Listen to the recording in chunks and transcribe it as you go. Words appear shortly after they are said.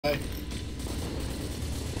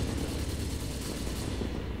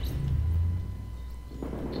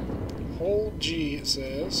Hold G, it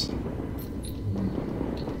says.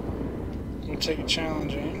 We'll take it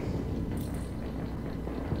challenging.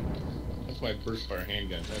 That's my first fire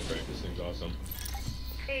handgun. That's right. This thing's awesome.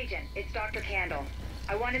 Agent, it's Dr. Candle.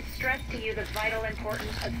 I want to stress to you the vital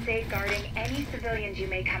importance of safeguarding any civilians you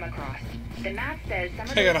may come across. The map says some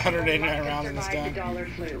of I got those 189 people rounds in this survived gun. the dollar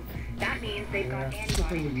flu. That means they've got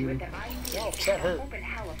antibodies to it that I that hurt. hope in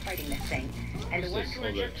hell of fighting this thing. And the What's ones this? who are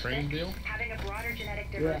Oh, that just train sick, deal? having a broader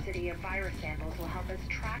genetic diversity of virus samples will help us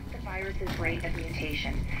track the virus's rate of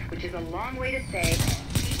mutation, which is a long way to say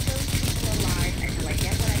keep those people alive until I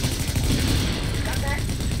get what I need from them. Got that?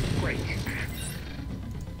 Great.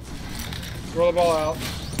 Roll the ball out.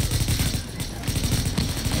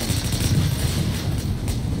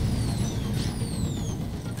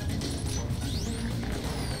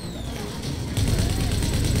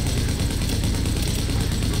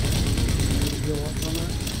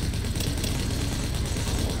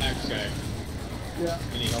 Axe guy. Yeah.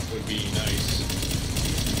 Any help would be nice.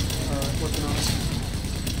 Alright, working on it.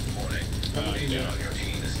 Yeah.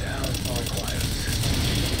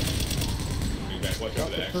 Be back. Watch out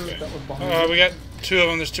for the axe guy. That was behind We got 2 of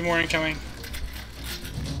them. There's 2 more incoming.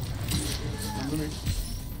 underneath.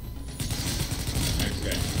 Axe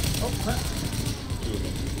guy. Oh, crap. 2 of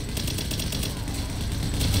them.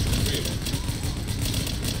 3 of them.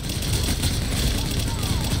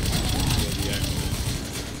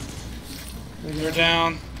 They're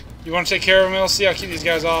down. You want to take care of them, LC? I'll keep these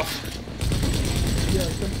guys off. Yeah,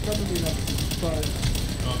 cover me up. Sorry.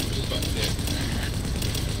 Oh, I'm just about to hit.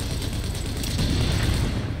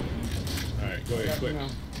 Alright, go ahead, quick. Now.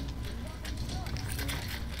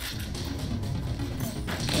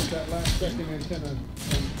 That's that last second antenna.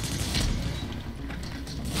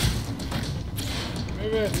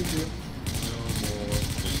 Move it. No more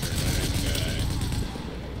Mr. Nice Guy.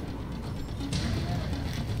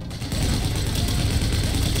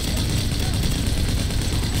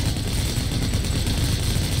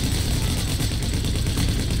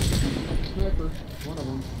 Sniper. One of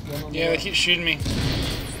them. One on the Yeah, they left. keep shooting me.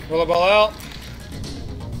 Roll the ball out.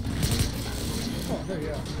 Oh, there,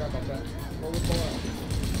 yeah. Forgot about that. Roll the ball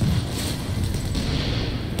out.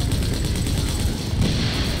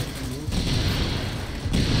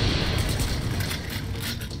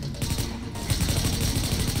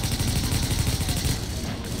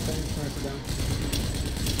 Second sniper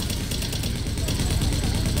down.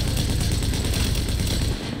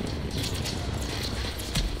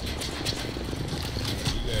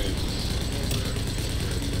 You guys.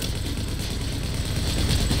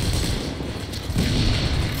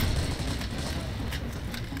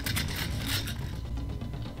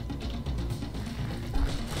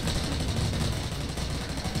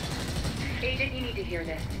 Agent, you need to hear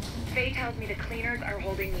this. Faye tells me the cleaners are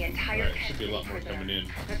holding the entire Alright, should be a lot more prisoner. coming in.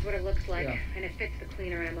 That's what it looks like, Yeah. and it fits the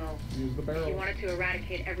cleaner MO. Use the He barrel. wanted to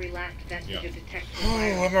eradicate every last vestige Yeah. of detection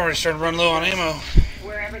Oh, I'm already starting to run low on ammo.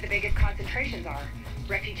 wherever the biggest concentrations are.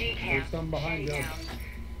 Refugee camps, some behind you. shanty towns.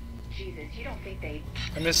 Jesus, you don't think they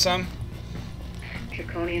I missed some.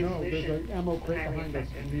 draconian No, there's solution? an ammo crate Highly behind us.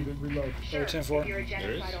 effective. We need to reload. Sure, 10-4. if you're a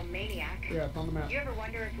There is? genocidal maniac. Yeah, it's on the map. You ever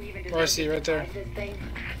wonder if we even Oh, I deserve see, to right there. survive this thing?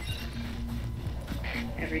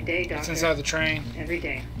 Every day, Doctor. It's inside the train. Every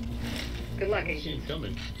day. Good luck, I see Agent. him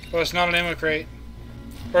coming. Oh, it's not an ammo crate.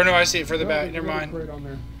 Or no, I see it further No, back. there's Never another mind. crate on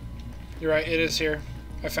there. You're right, it is here.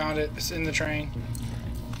 I found it. It's in the train.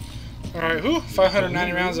 Alright, whew,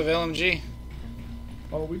 590 rounds of LMG.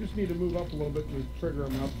 Oh, we just need to move up a little bit to trigger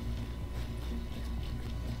them up.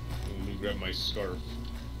 Let me grab my scarf.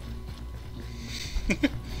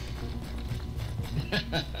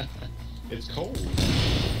 It's cold.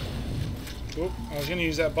 Oop, I was gonna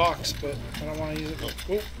use that box, but I don't want to use it.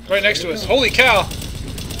 Oh. Oop, right next to us. Holy cow!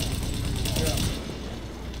 Yeah.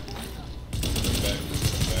 Back.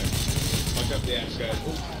 Watch out the axe guy.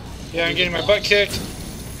 Oh, Yeah, I'm getting my butt kicked.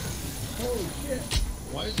 Holy shit.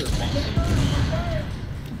 why is there boxing?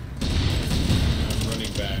 I'm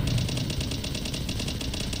running back.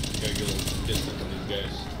 Gotta get a little distance from these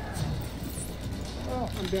guys. Oh,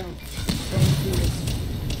 I'm down. Coming to you.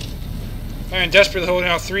 I am desperately holding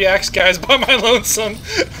out 3 axe guys by my lonesome. And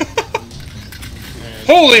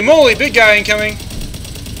Holy moly, big guy incoming.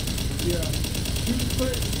 Yeah. Shoot the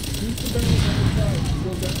crate. Shoot the barrels on the side. You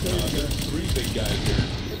go that way. there's 3 big guys here.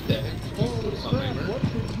 What the heck? Holy Something, crap, right? what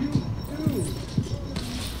did you do?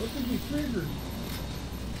 What did you trigger?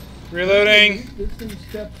 Reloading. This thing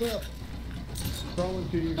steps up. Crawling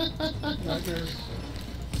to you. Right there.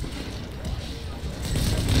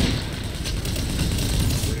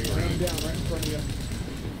 I'm down right in front of you.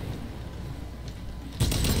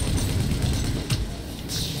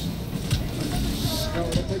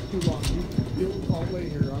 I'll lay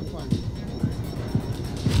here. I'm fine.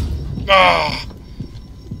 Ah!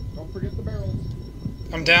 Don't forget the barrels.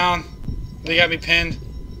 I'm down. They got me pinned.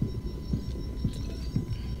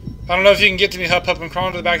 I don't know if you can get to me, Hup. I'm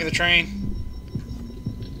crawling to the back of the train.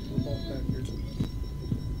 We're both back here.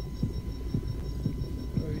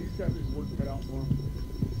 He's got his work cut out for him.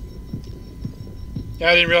 Yeah,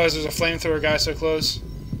 I didn't realize there was a flamethrower guy so close.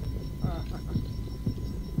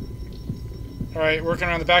 Alright, working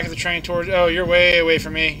around the back of the train towards... Oh, you're way away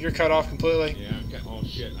from me. You're cut off completely. Yeah, oh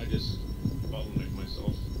shit, I just bottlenecked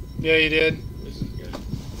myself. Yeah, you did. This is good.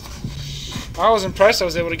 I was impressed I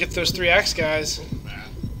was able to get those 3 axe guys.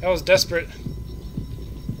 That was desperate.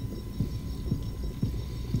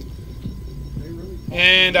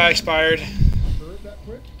 And I expired. That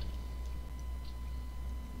quick?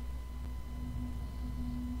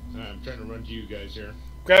 I'm trying to run to you guys here.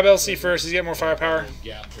 Grab LC first. He's got more firepower.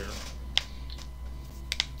 Gap here.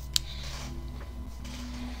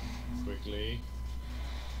 Quickly.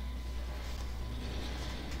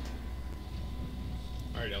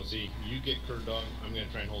 Alright, LC, you get Kurt Dog. I'm going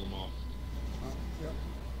to try and hold him off. Yep.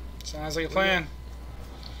 Sounds like a plan.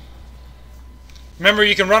 Remember,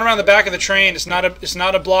 you can run around the back of the train. It's not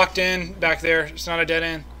a blocked in back there. It's not a dead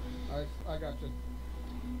end. I got you.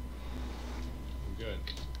 Good.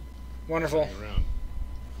 Wonderful. Around.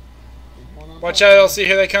 Watch out, LC.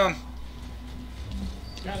 Here they come.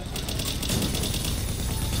 Got it.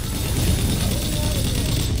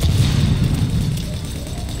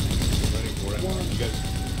 Running for it. You guys,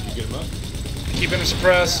 you get him up? Keeping it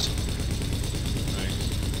suppressed. Nice.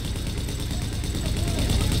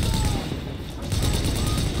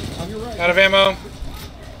 On your right. Out of ammo.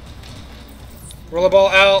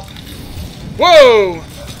 Rollerball out. Whoa!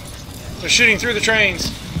 They're shooting through the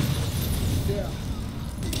trains. Yeah.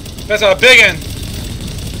 That's a big one.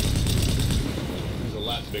 There's a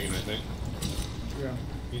lot big one, I think. Yeah.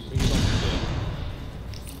 He's almost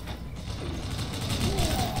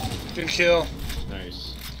Good kill. dead.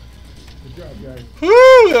 Nice. Good job, guys.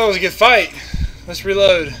 Woo! That was a good fight. Let's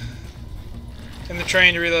reload. In the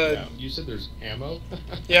train to reload. Yeah, you said there's ammo?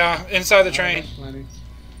 Yeah, inside the train. Plenty.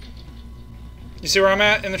 You see where I'm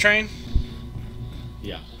at in the train?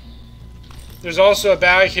 Yeah. There's also a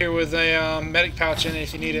bag here with a medic pouch in it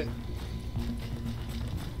if you need it.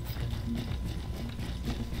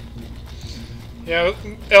 Yeah,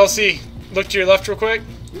 LC, look to your left real quick.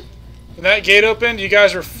 When that gate opened, you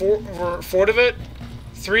guys were forward of it.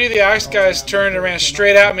 3 of the axe guys turned and ran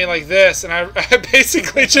straight at me like this, and I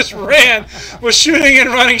basically just ran, was shooting and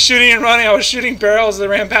running, shooting and running. I was shooting barrels that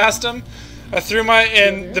ran past them. I threw my,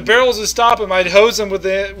 and the barrels would stop them. I'd hose them with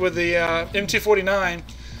the M249.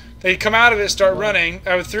 They'd come out of it, start running.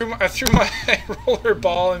 I threw my roller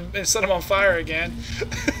ball and set them on fire again.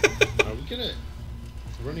 Are we gonna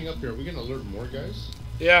running up here? Are we gonna alert more guys?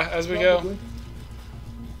 Yeah, as we go.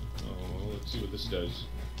 Oh, let's see what this does.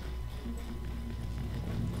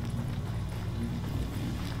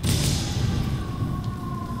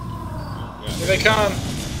 Yeah. Here they come.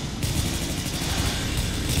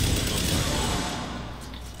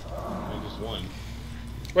 I just won.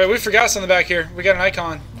 Wait, we forgot something back here. We got an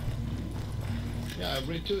icon. Yeah, I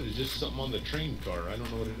ran to it. It's just something on the train car. I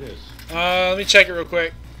don't know what it is. Let me check it real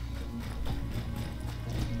quick.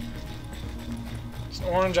 It's an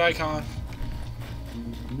orange icon.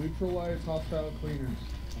 Neutralize hostile cleaners.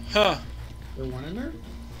 Huh. There one in there?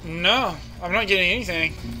 No, I'm not getting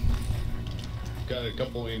anything. Got a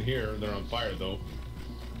couple in here. They're on fire though.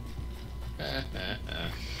 I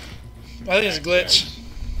think it's a glitch.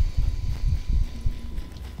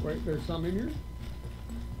 Wait, there's some in here?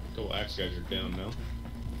 A couple axe guys are down now.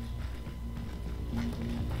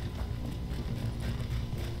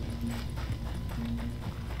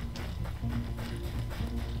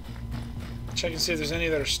 Check and see if there's any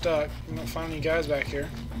that are stuck. I'm not finding any guys back here.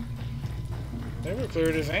 They were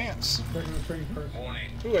clear to advance. Checking the train car.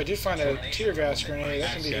 Ooh, I did find a tear gas grenade.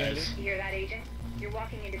 That can be handy. You hear that, Agent? You're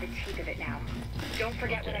walking into the teeth of it now. Don't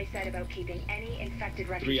forget what I said about keeping any infected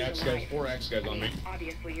refugees 3 axe alive. guys, 4 axe guys on me.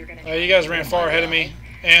 Obviously, you're gonna You guys ran far ahead of me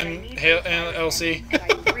and LC.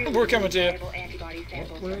 We're coming to you.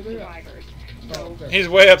 Where are they at? Oh, okay. He's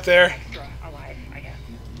way up there. Extra alive, I guess.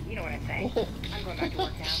 You know what I'm saying. I'm going back to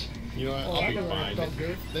work now. You know what? Oh, I'll be okay, fine. sounds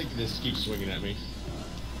good. They can just keep swinging at me.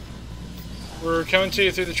 We're coming to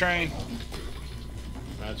you through the train.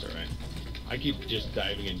 That's alright. I keep just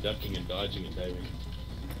diving and ducking and dodging and diving.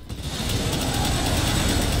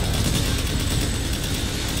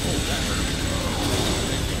 Oh, that hurt.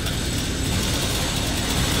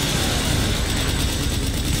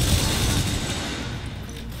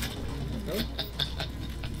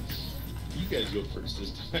 You guys go first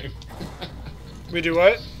this time. We do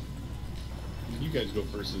what? You guys go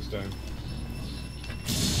first this time.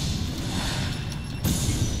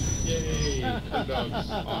 Yay! The dog's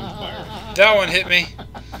on fire. That one hit me.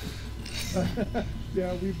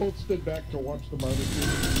 Yeah, we both stood back to watch the barbecue.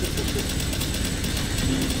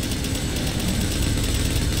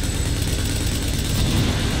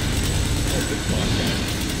 Oh, big boss guy.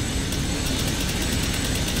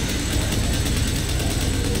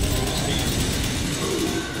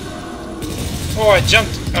 Oh, I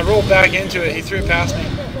jumped. I rolled back into it. He threw it past me.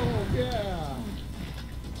 Oh, yeah.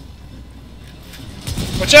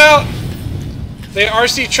 Watch out! They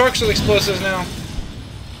RC trucks with explosives now.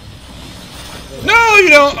 No, you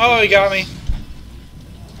don't. Oh, he got me.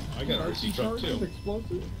 I got an RC truck too.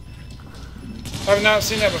 Explosive? I've not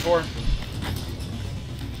seen that before.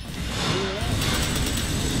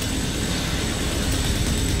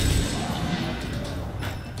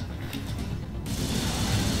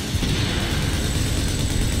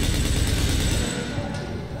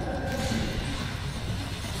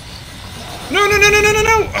 No, no, no, no, no, no,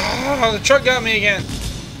 no! Oh, the truck got me again.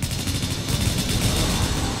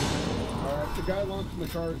 Alright, the guy launching the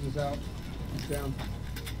cars is out. He's down.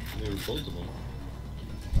 They were both of them.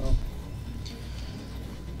 Oh.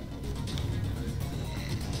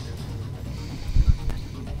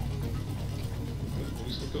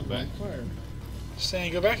 We still go back. Fire.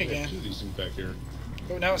 Saying go back We have again. two of these things back here.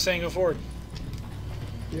 Oh, now it's saying go forward.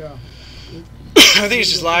 Yeah. I think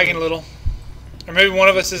it's just lagging a little. Or maybe one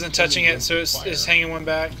of us isn't touching it, so it's hanging one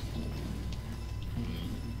back.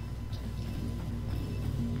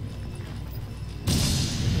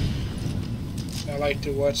 I like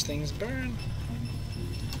to watch things burn.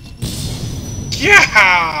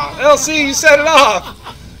 Yeah! LC, you set it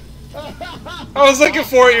off! I was looking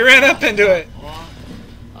for it, you ran up into it.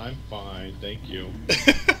 I'm fine, thank you.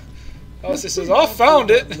 LC says, I found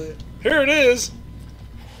it. Here it is.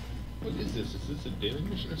 What is this? Is this a daily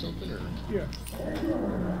mission or something? Or Yeah.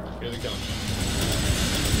 here they come.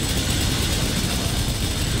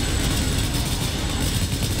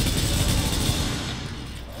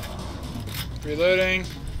 Reloading.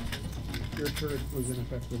 Your turret was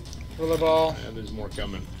ineffective. Rollerball. And there's more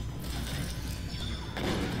coming.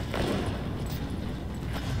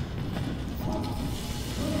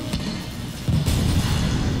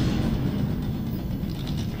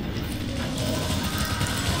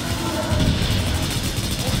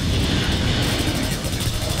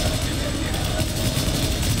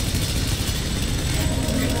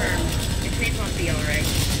 Confirmed. It's napalm be alright.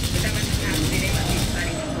 With that much capacity, they must be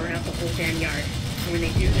planning to burn out the whole damn yard. And when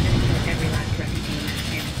they do, they're gonna kill every last refugee in that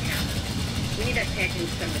damn town. We need that tank in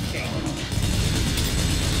some mistake.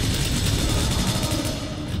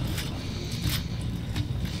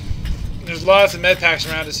 There's lots of med packs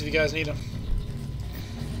around us if you guys need them.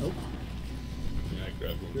 Nope. Yeah, I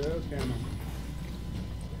grabbed one. Just ammo.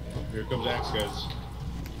 Oh, here comes Axe, guys.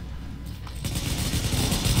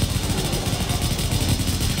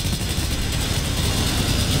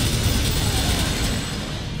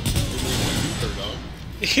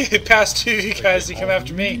 Past two of you guys to come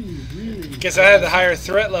after me. Really Guess I had the higher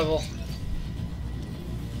threat level.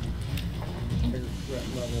 higher threat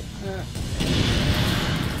level. Ah.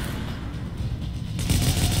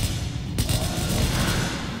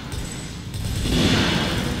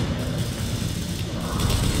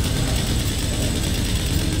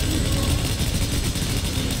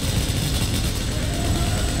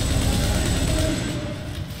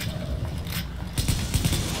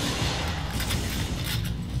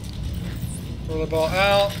 Roll the ball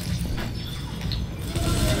out.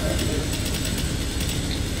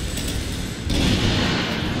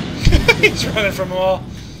 He's running from them all.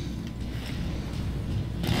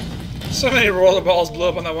 So many roller balls blew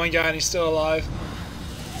up on that one guy and he's still alive.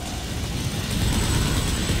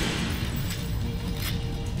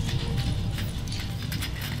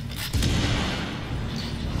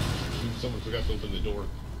 Someone forgot to open the door.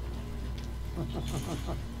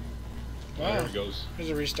 Wow. There it goes. Here's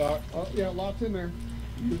a restock. Oh, yeah, lots in there.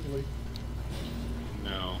 Usually.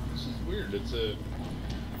 No, this is weird. It's a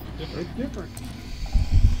different. It's different.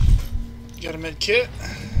 Got a med kit.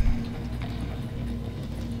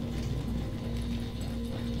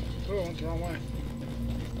 Oh, I went the wrong way.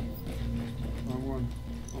 Wrong one.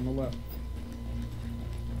 On the left.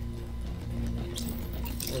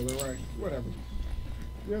 Or the right. Whatever.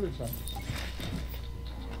 The other side.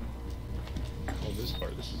 Oh, this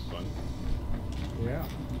part. This is fun. Yeah.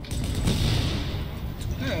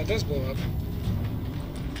 Yeah, it does blow up.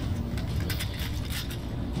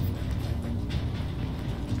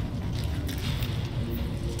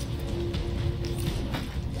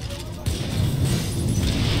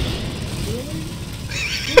 Really?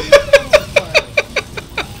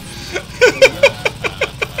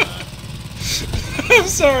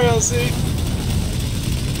 LC.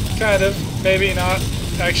 Kind of. Maybe not,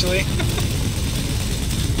 actually.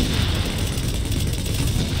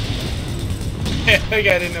 That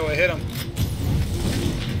guy didn't know what hit him.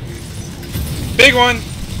 Big one!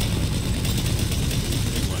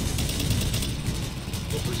 Big one.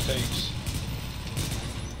 Go for tanks.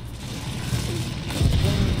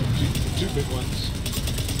 Two big ones.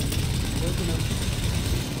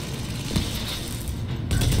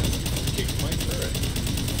 Kick my turret.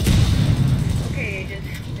 Okay, Agent.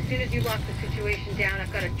 As soon as you lock the situation down,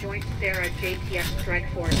 I've got a joint Sarah JTF strike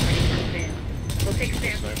force ready to move in. We'll take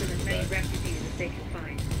samples from as many refugees as they can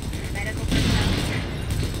find. Medical personnel.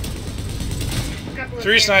 A couple of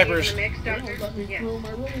 3 snipers. in the mix, Doctor? Let me Yes. throw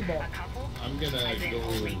my rolling ball. A couple? I'm gonna I think go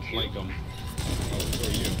only and 2. flank them. Oh, so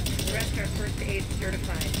are you. The rest are first aid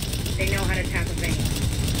certified. They know how to tap a vein.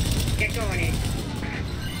 Get going, Agent.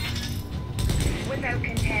 Without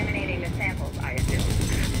contaminating the samples, I assume.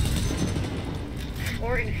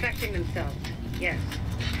 Or infecting themselves. Yes.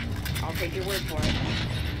 I'll take your word for it.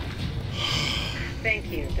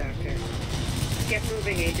 Thank you, Doctor. Get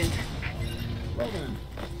moving, Agent. Logan,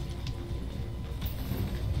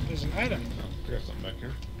 There's an item. Oh, I got something back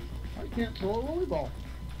here. I can't throw a rolling ball.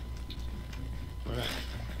 Why not?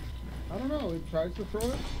 I don't know. It tries to throw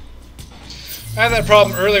it. I had that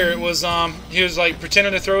problem earlier. It was he was like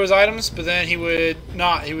pretending to throw his items, but then he would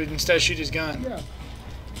not. He would instead shoot his gun. Yeah.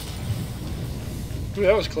 Ooh,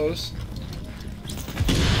 that was close.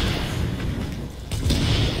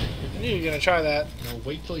 I knew you were gonna try that. No,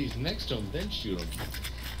 wait till he's next to him, then shoot him.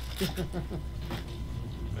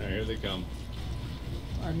 Alright, here they come.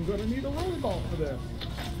 I'm gonna need a rolling ball for this.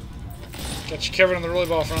 Got you covered on the rolly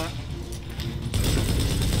ball front.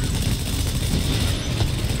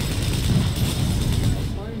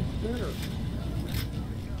 Mine's better.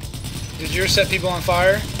 Did yours set people on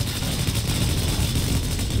fire?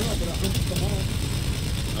 No, but I hunched them all.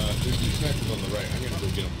 There's 2 snipers on the right. I'm gonna go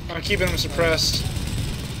get them. I'm keeping them suppressed.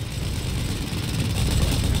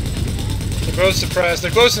 They're both suppressed.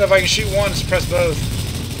 They're close enough I can shoot one and suppress both.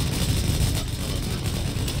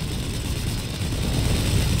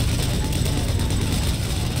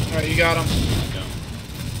 Alright, you got them. No.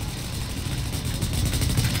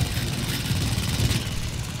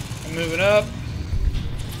 I'm moving up.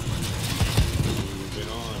 Moving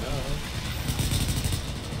on up.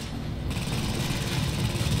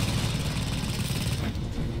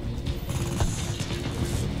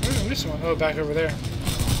 Where's the missing one? Oh, back over there.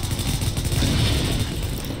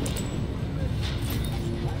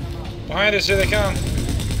 Behind us, here they come.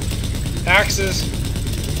 Axes.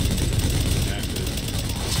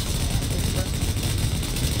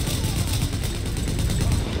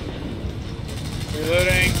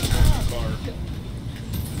 Reloading. Car.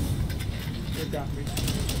 It got me.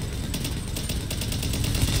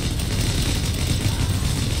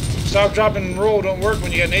 Stop, drop, and roll don't work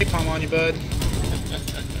when you got napalm on you, bud.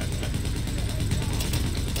 That's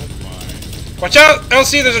fine. Watch out!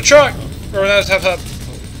 LC, there's a truck! Or that's Hup Hup.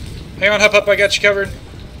 Hang on, Hup Hup, I got you covered.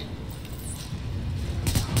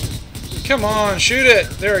 Come on, shoot it!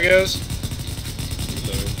 There it goes.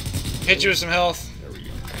 Reload. Hit you with some health. There we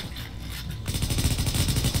go.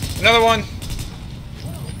 Another one.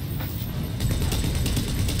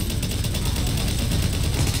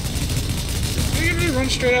 You're gonna run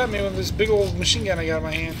straight at me with this big old machine gun I got in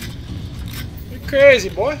my hand. You're crazy,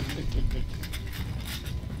 boy.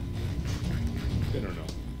 They don't know.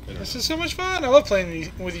 They don't This know. is so much fun. I love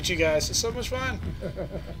playing with you two guys. It's so much fun.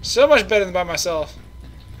 So much better than by myself.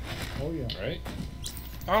 Oh yeah. Right?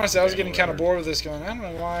 Honestly, I was Yeah, getting kind of whatever. bored with this going, I don't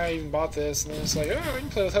know why I even bought this. And then it's like, oh, I can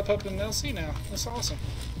play with Hup Hup and LC now. That's awesome.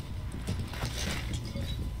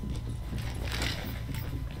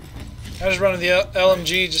 I was running the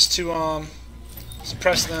LMG just to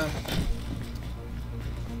suppress them.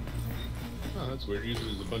 Oh, that's weird. Usually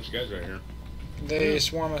there's a bunch of guys right here. They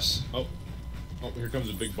swarm us. Oh, here comes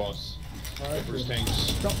a big boss. Alright. First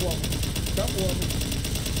tanks. Couple of them. Couple of them.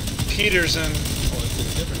 Peterson. Oh, it's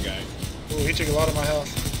a different guy. Ooh, he took a lot of my health.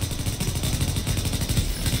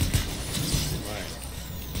 Right.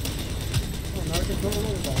 Oh, now I can throw a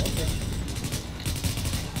rolling ball. Okay.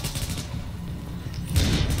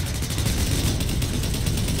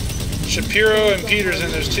 Shapiro and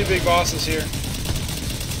Peterson, there's 2 big bosses here.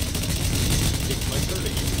 Kick my turret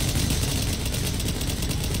again.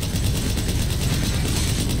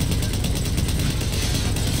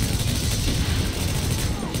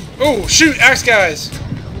 Oh, shoot! Axe guys!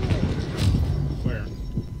 Where?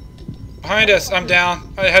 Behind us, I'm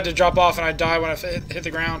down. I had to drop off and I died when I hit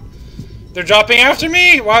the ground. They're dropping after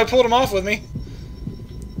me! Well, I pulled them off with me.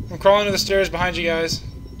 I'm crawling to the stairs behind you guys.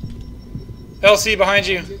 LC behind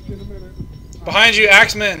you. Get Behind you,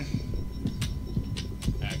 Axeman.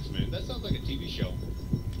 Axeman. That sounds like a TV show.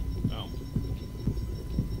 Oh.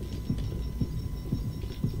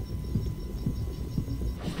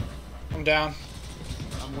 I'm down.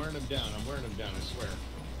 I'm wearing him down. I'm wearing him down, I swear.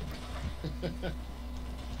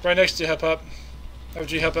 Right next to you, Hup Hup. OG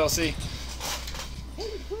Hup LC.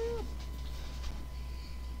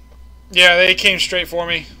 Yeah, they came straight for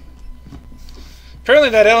me. Apparently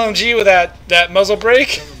that LMG with that muzzle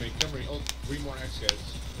brake. Cover me, cover me. Oh, 3 more X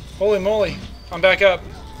guys. Holy moly. I'm back up.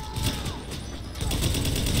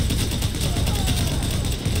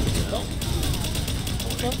 Oh.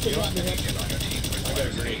 You know what? I got a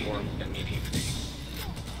grenade for him.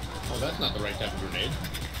 Oh, that's not the right type of grenade.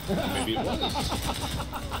 Maybe it was.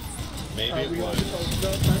 Maybe it was.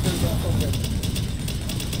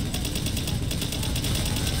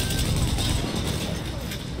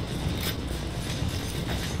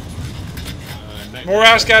 More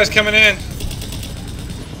house guys coming in.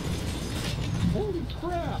 Holy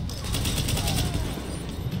crap!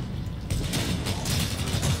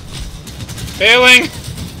 Failing.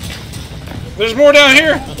 There's more down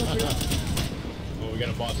here. Oh, we got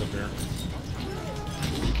a boss up here.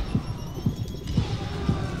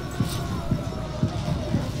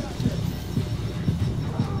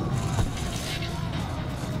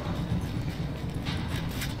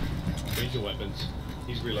 Change the weapons.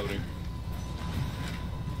 He's reloading.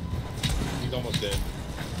 He's almost dead.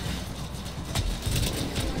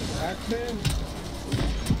 Axeman.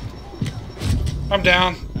 I'm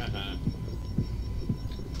down.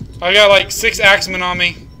 I got like 6 Axemen on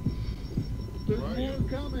me. There's more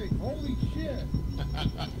coming. Holy shit!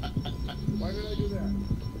 Why did I do that?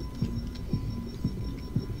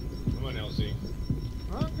 Come on, LC.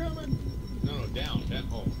 I'm coming. No, down. Down.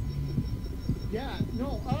 Oh. Yeah,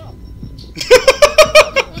 no, up.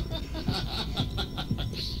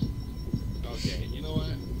 Okay, you know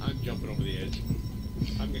what? I'm jumping over the edge.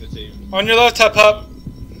 I'm gonna save. On your left, Hup Hup.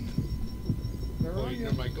 They're Oh, on you.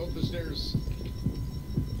 never mind. Go up the stairs.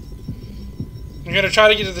 I'm gonna try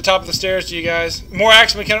to get to the top of the stairs to you guys. More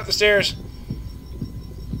Axemen coming up the stairs.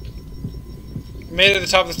 Made it to the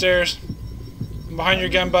top of the stairs. I'm behind your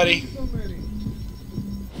gun, buddy. So many.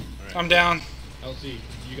 Alright. I'm down. LC,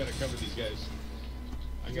 you gotta cover these guys.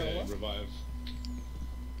 I'm Gotta gonna what? revive.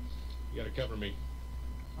 You gotta cover me.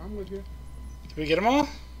 I'm with you. Did we get them all?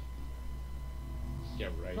 Yeah,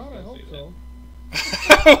 right. God, I Don't hope say so.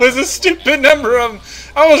 That was a stupid number of them.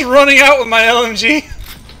 I was running out with my LMG.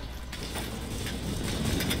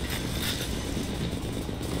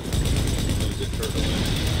 There's a turtle in.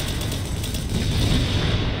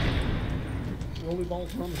 Rolly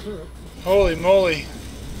balls from the syrup. Holy moly.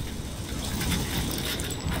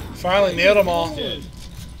 Finally nailed them all. Dead.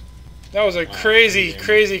 That was a crazy,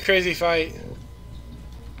 crazy, crazy fight.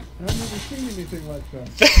 I've never seen anything like that.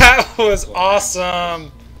 That was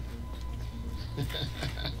awesome. Yeah,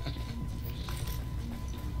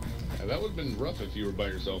 that would have been rough if you were by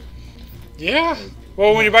yourself. Yeah.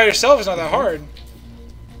 Well, when you're by yourself, it's not that hard.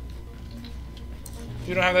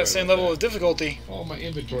 You don't have that same level of difficulty. Oh, my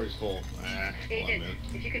inventory's full. Ah, come on, Agent, man.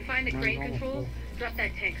 if you can find the crane almost controls, drop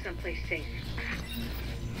that tank someplace safe.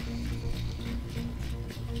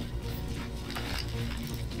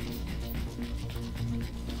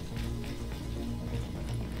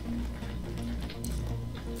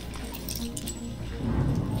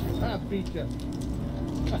 I beat you.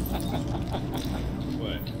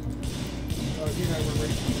 What? You and I were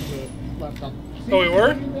racing the laptop. Oh, we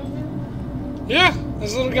were? See down Yeah,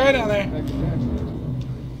 there's a little guy down there. there?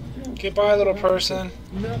 Exactly. Goodbye, little person.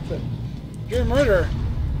 Nothing. You're a murderer.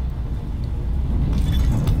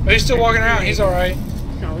 But he's still walking around. He's alright.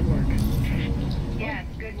 Solid work. Yes,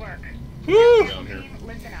 good work. Woo! Down here. Team,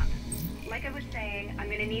 listen up. Like I was saying, I'm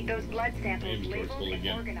gonna need those blood samples Inventory's labeled full and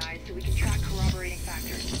again. organized so we can track corroborating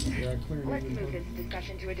factors. Yeah, I cleared Let's it. move this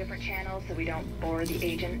discussion to a different channel so we don't bore the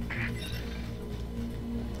agent.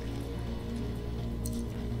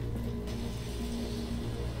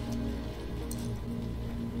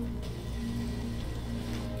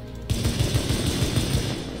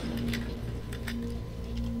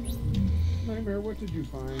 Nightmare, what did you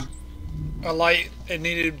find? A light. It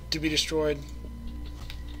needed to be destroyed.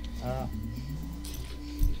 Ah.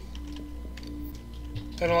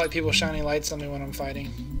 I don't like people shining lights on me when I'm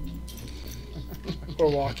fighting. Or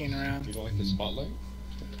walking around. You don't like the spotlight?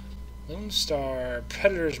 Lone Star.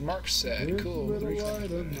 Predator's mark set. This Cool. little Very light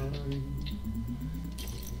cool. of mine.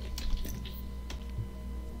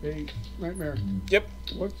 Hey, Nightmare. Yep.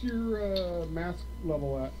 What's your mask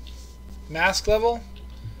level at? Mask level?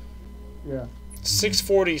 Yeah.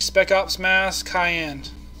 640. Spec Ops mask. High end.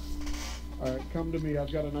 Alright, come to me.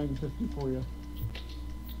 I've got a 950 for you.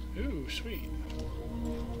 Ooh, sweet.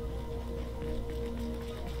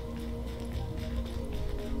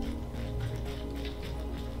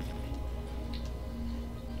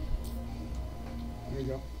 There you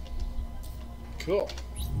go. Cool.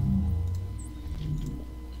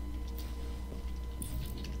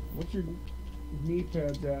 What's your knee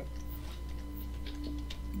pads at?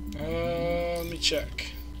 Let me check.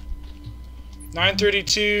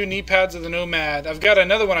 932 knee pads of the Nomad. I've got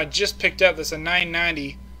another one I just picked up that's a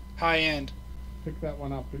 990 high end. Pick that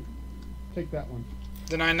one up. Take that one.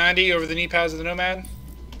 The 990 over the knee pads of the Nomad?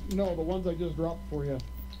 No, the ones I just dropped for you.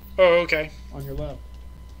 Oh, okay. On your left.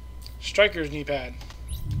 Striker's knee pad.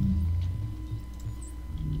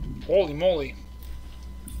 Holy moly.